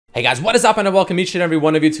Hey guys, what is up, and welcome each and every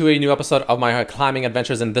one of you to a new episode of my climbing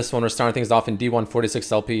adventures. In this one, we're starting things off in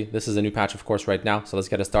D146 LP. This is a new patch, of course, right now. So let's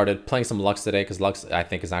get it started. Playing some Lux today, because Lux, I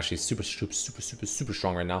think, is actually super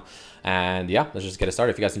strong right now. And yeah, let's just get it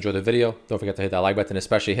started. If you guys enjoyed the video, don't forget to hit that like button,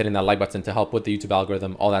 especially hitting that like button to help with the YouTube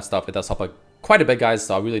algorithm, all that stuff. It does help quite a bit, guys,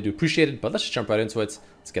 so I really do appreciate it. But let's just jump right into it.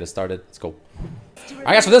 Let's get it started. Let's go.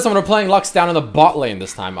 Alright guys, for this one we're playing Lux down in the bot lane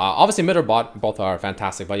this time. Obviously mid or bot, both are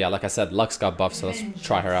fantastic, but yeah, like I said, Lux got buffed, so let's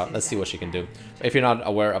try her out. Let's see what she can do. If you're not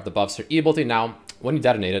aware of the buffs, her E ability now, when you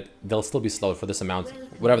detonate it, they'll still be slowed for this amount,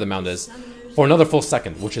 whatever the amount is, for another full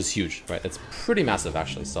second, which is huge, right? It's pretty massive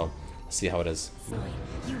actually, so let's see how it is.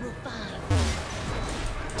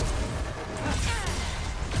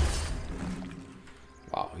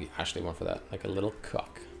 Wow, he actually went for that, like a little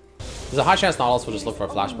cock. There's a high chance Nautilus will just look for a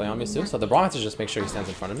flash play on me soon, so the Braum has to just make sure he stands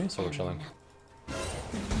in front of me, so we're chilling.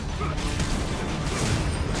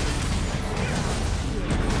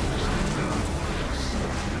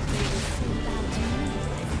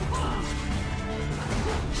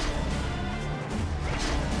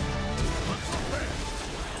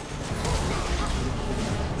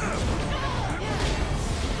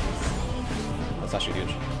 That's actually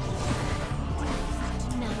huge.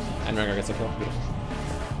 And Rengar gets a kill. Beautiful.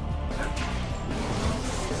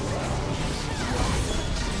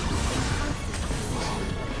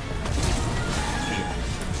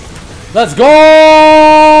 Let's go!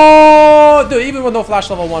 Dude, even with no flash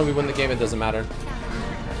level 1, we win the game, it doesn't matter.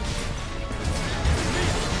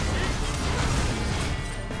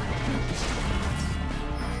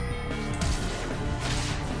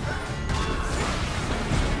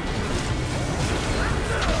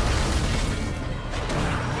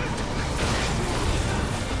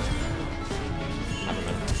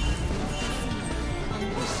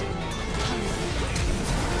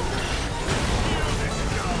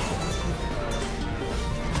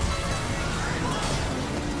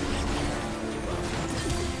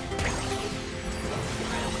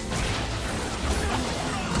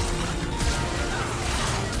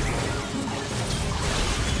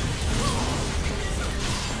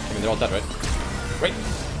 They're all dead, right?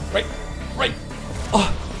 Right!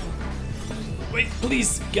 Oh! Wait,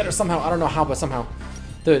 please get her somehow. I don't know how, but somehow.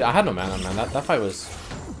 Dude, I had no mana, man. That fight was...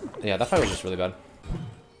 Yeah, that fight was just really bad.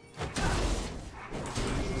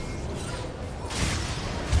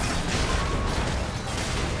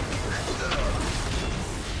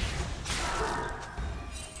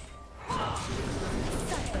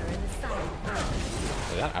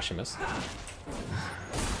 Did that actually miss?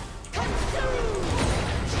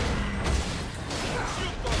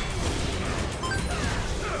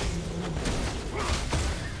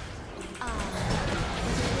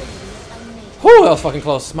 Whew, that was fucking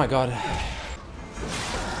close. My god.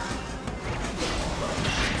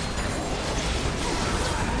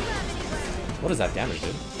 What is that damage,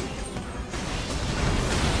 dude?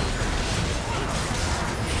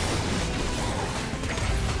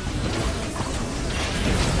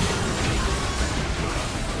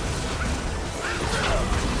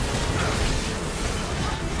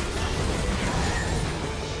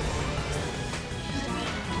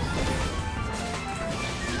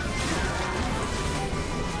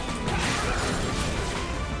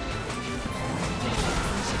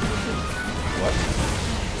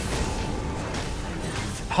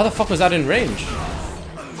 How the fuck was that in range?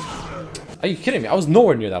 Are you kidding me? I was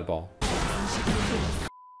nowhere near that ball.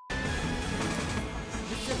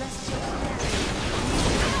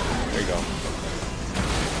 There you go.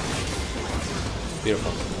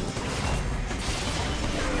 Beautiful.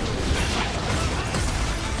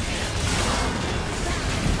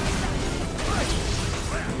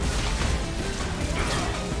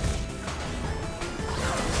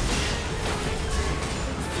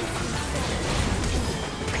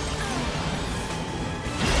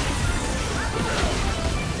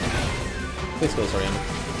 Please kill this Oriana.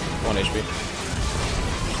 1 HP.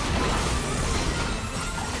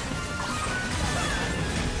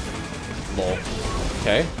 Lol.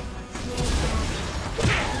 Okay.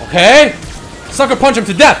 Okay! Sucker punch him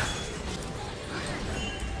to death!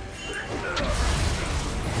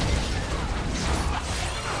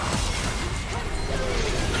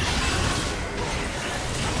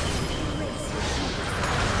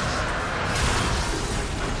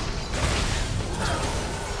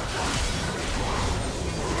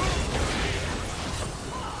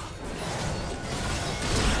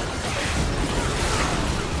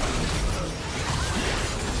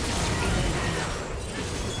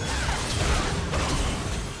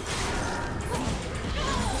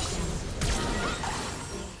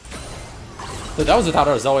 Dude, that was without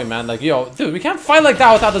our Zoe, man. Like, yo, dude, we can't fight like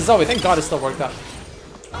that without the Zoe. Thank God it still worked out.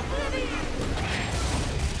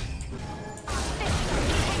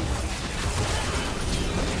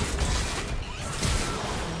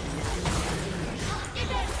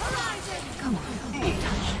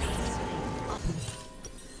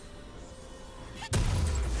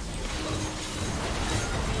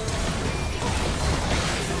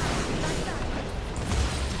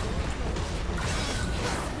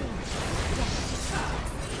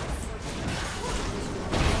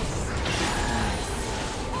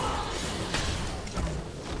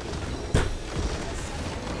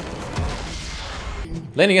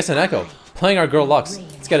 Laning against an Echo, playing our girl Lux.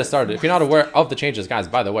 Let's get it started. If you're not aware of the changes, guys,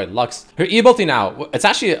 by the way, Lux, her E-ability now, it's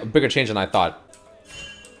actually a bigger change than I thought.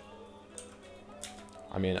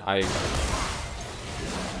 I mean,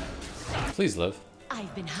 Please live.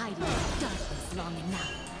 I've been hiding in darkness long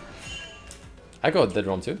enough. Echo did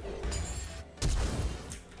roam too.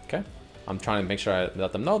 Okay. I'm trying to make sure I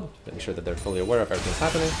let them know, make sure that they're fully aware of everything that's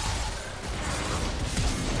happening.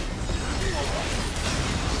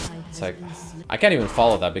 It's like, I can't even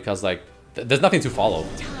follow that because like, there's nothing to follow.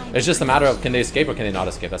 It's just a matter of can they escape or can they not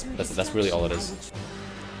escape. That's really all it is.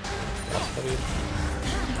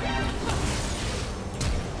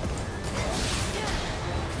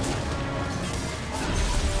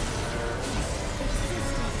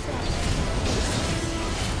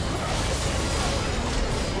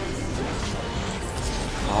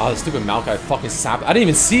 Oh, the stupid Maokai fucking sap. I didn't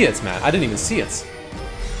even see it, man. I didn't even see it.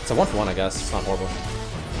 It's a 1-for-1, I guess. It's not horrible.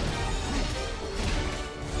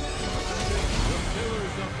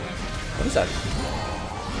 What is that?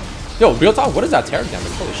 Yo, real talk, what is that Taric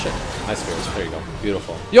damage? Holy shit. Nice fears. There you go.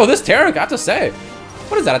 Beautiful. Yo, this Taric, I have to say.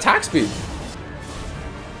 What is that? Attack speed?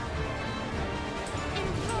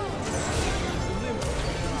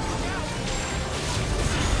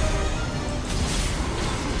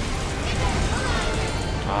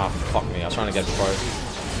 Ah, fuck me. I was trying to get before it.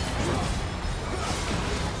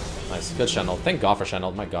 Nice. Good Shenel. Thank God for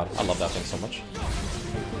Shenel. My God. I love that thing so much.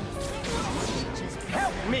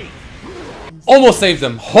 Help me! Almost saved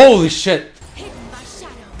him. Holy shit.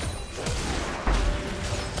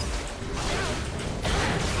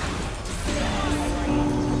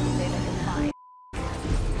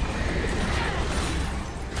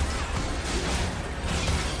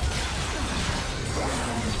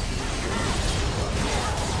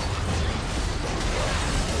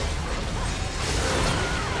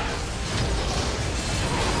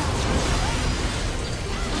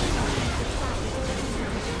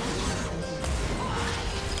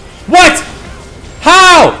 What?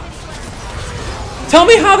 How? Tell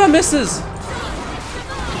me how that misses.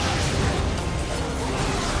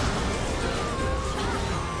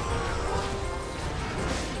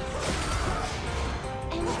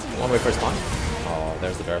 One way first spawn. Oh,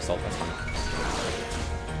 there's the bear assault. That's fine.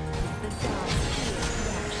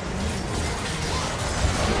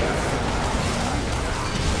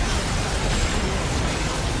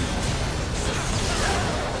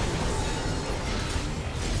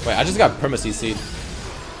 Wait, I just got perma CC'd.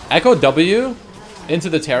 Echo W into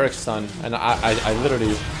the Taric stun, and I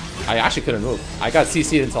literally, I actually couldn't move. I got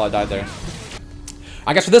CC'd until I died there.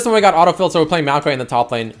 I guess for this one we got autofilled, so we're playing Maokai in the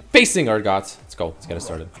top lane, facing Urgots. Let's go, let's get it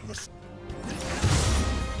started.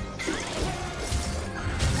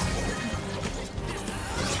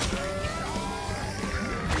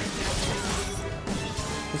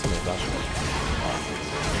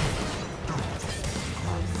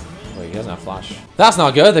 Wait, he doesn't have flash. That's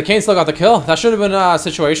not good. The Kayn still got the kill. That should have been a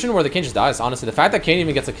situation where the Kayn just dies. Honestly, the fact that Kayn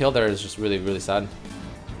even gets a kill there is just really, really sad.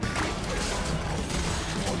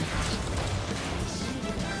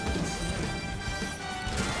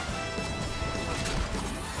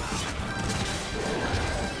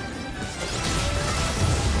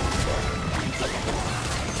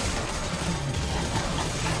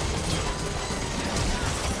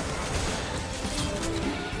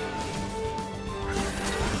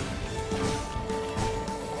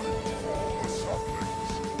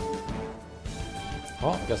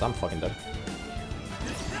 Oh, I guess I'm fucking dead.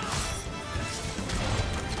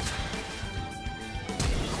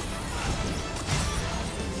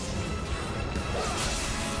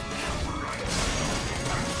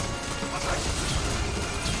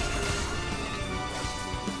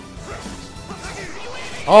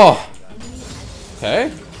 Oh!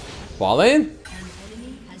 Okay. Ball lane?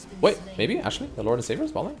 Wait, maybe? Actually? The Lord and Savior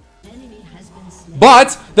is ball lane?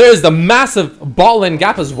 But there is the massive bot lane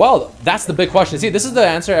gap as well. That's the big question. See, this is the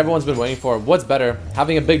answer everyone's been waiting for. What's better,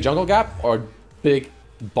 having a big jungle gap or big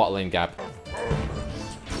bot lane gap?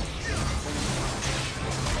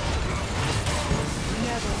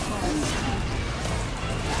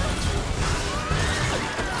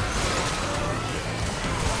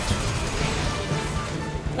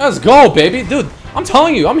 Let's go, baby. Dude, I'm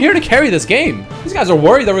telling you, I'm here to carry this game. These guys are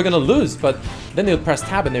worried that we're gonna lose, but then they'll press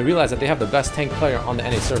tab and they realize that they have the best tank player on the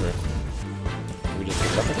NA server. We just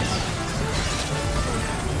picked up with this.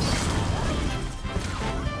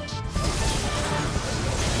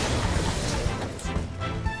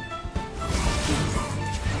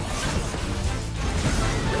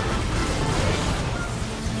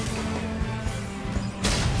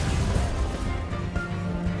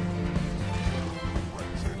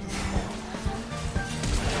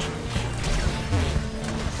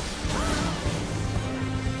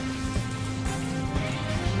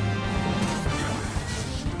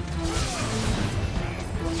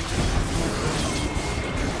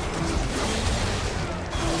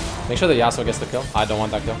 Make sure that Yasuo gets the kill. I don't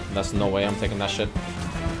want that kill. That's no way I'm taking that shit.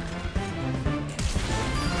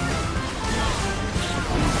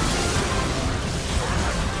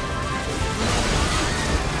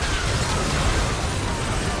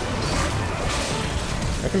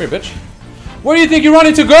 Hey, come here, bitch. Where do you think you're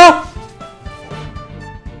running to, girl?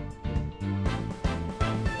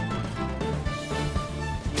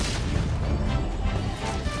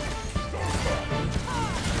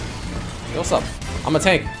 Yo, what's up? I'm a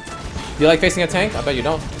tank. Do you like facing a tank? I bet you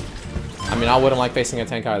don't. I mean, I wouldn't like facing a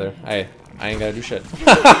tank either. Hey, I ain't gotta do shit.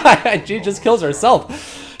 She just kills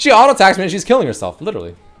herself. She auto-attacks me and she's killing herself,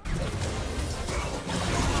 literally.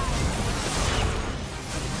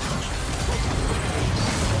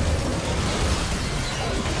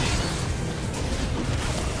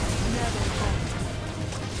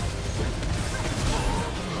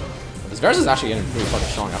 This Varus is actually getting pretty fucking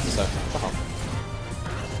strong after set. What the hell?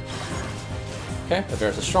 Okay, the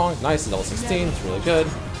Varus is strong, nice, he's level 16, it's really good.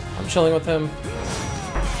 I'm chilling with him.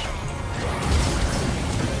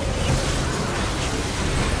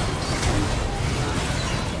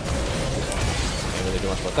 Can't really do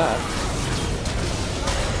much about that.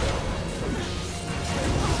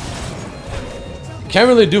 Can't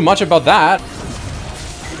really do much about that.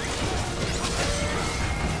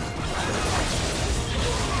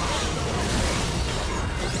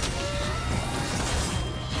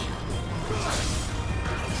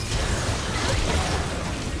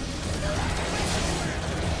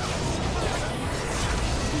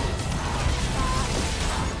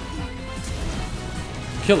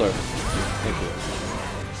 Killer. Thank you.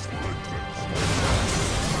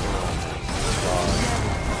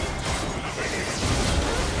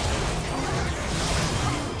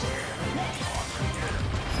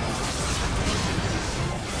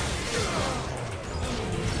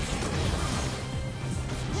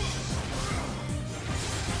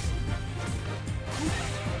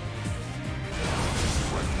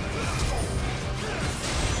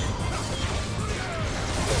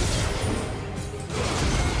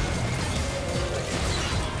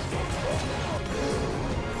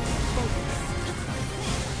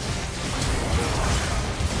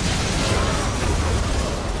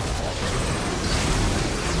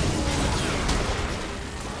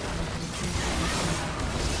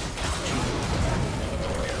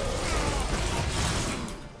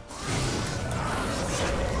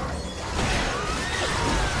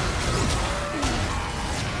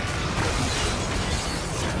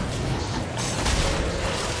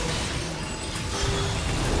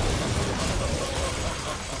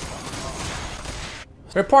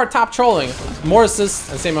 Report top trolling. More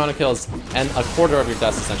assists and same amount of kills. And a quarter of your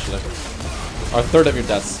deaths, essentially. Or a third of your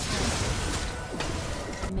deaths.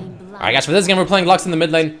 Alright guys, for this game we're playing Lux in the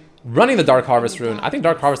mid lane. Running the Dark Harvest rune. I think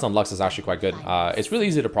Dark Harvest on Lux is actually quite good. It's really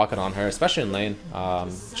easy to proc it on her, especially in lane.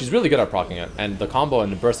 She's really good at procking it. And the combo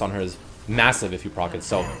and the burst on her is massive if you proc it.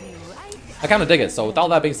 So, I kind of dig it. So with all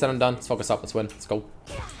that being said and done, let's focus up, let's win. Let's go.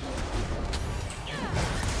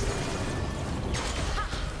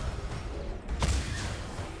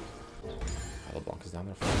 Down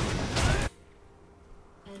there.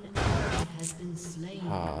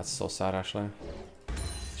 Ah, that's so sad actually.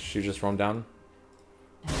 She just roamed down.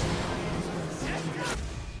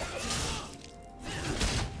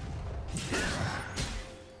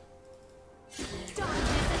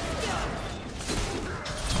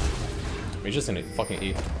 He's just gonna fucking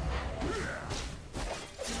eat.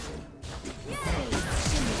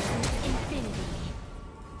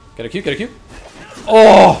 Get a Q, get a Q.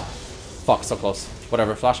 Oh! Fuck, so close.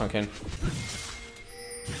 Whatever, flash on Kane.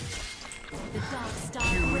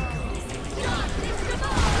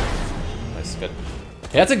 Nice, good.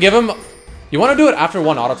 You have to give him... You want to do it after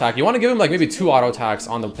one auto attack. You want to give him like maybe 2 auto attacks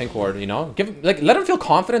on the pink ward, you know? Let him feel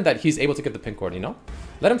confident that he's able to get the pink ward, you know?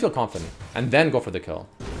 Let him feel confident. And then go for the kill.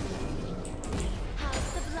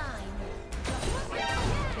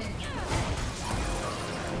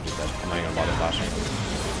 I'm not even gonna bother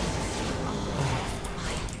flashing.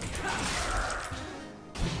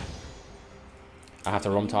 I have to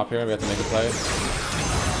roam top here. We have to make a play.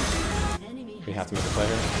 We have to make a play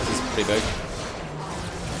here. This is pretty big.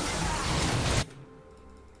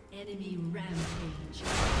 Enemy rampage.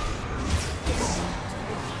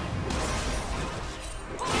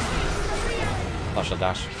 Thought she'll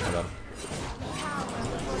dash. My bad.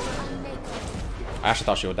 I actually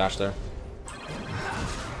thought she would dash there.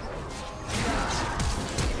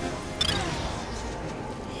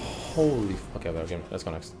 Holy f- okay, better game. Let's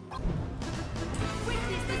go next.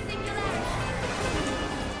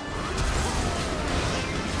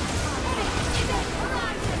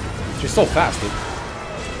 She's so fast, dude.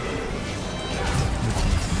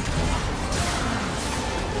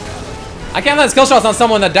 I can't land skill shots on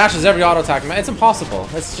someone that dashes every auto attack, man. It's impossible.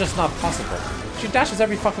 It's just not possible. She dashes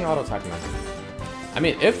every fucking auto attack, man. I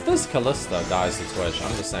mean, if this Callista dies to Twitch,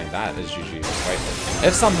 I'm just saying that is GG right there.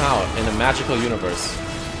 If somehow in a magical universe,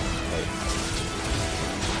 like,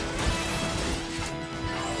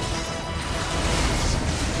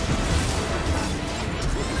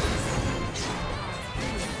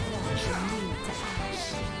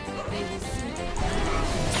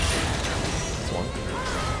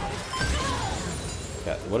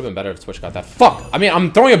 yeah, it would have been better if Twitch got that. Fuck! I mean,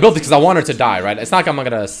 I'm throwing a build because I want her to die, right? It's not like I'm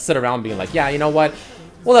gonna sit around being like, yeah, you know what?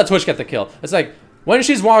 We'll let Twitch get the kill. It's like, when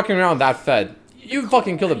she's walking around that fed, you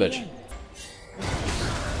fucking kill the bitch.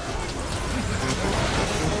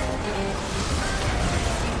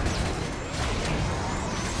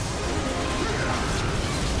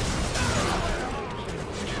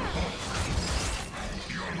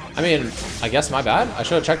 I mean, I guess my bad. I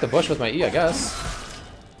should have checked the bush with my E, I guess.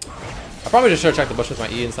 I probably just should have checked the bush with my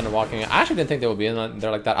E instead of walking. I actually didn't think they would be in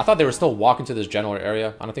there like that. I thought they were still walking to this general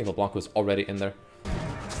area. I don't think LeBlanc was already in there.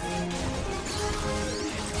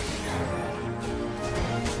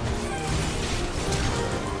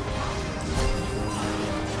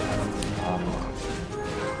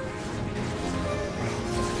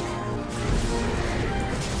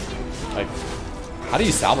 Like, how do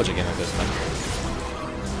you salvage a game like this, man?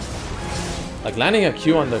 Like, landing a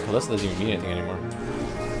Q on the Callista doesn't even mean anything anymore.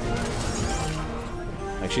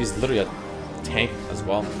 Like, she's literally a tank as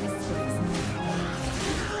well.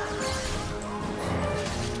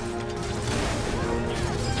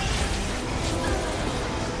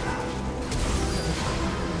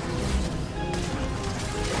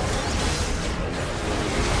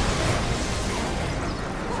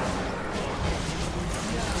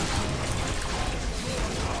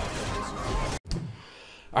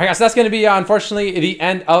 Alright guys, so that's going to be unfortunately the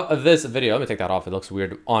end of this video. Let me take that off, it looks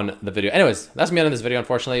weird on the video. Anyways, that's the end of this video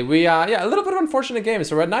unfortunately. We, yeah, a little bit of unfortunate game.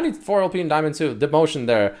 So we're at 94 LP in Diamond 2, demotion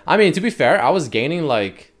there. I mean, to be fair, I was gaining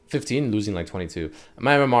like 15, losing like 22.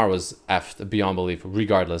 My MMR was effed beyond belief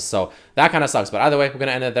regardless. So that kind of sucks. But either way, we're going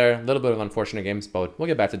to end it there. A little bit of unfortunate games, but we'll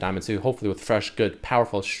get back to Diamond 2, hopefully with fresh, good,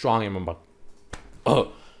 powerful, strong MMR.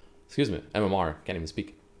 Oh, excuse me, MMR, can't even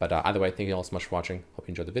speak. But either way, thank you all so much for watching. Hope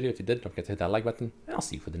you enjoyed the video. If you did, don't forget to hit that like button. And I'll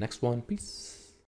see you for the next one. Peace.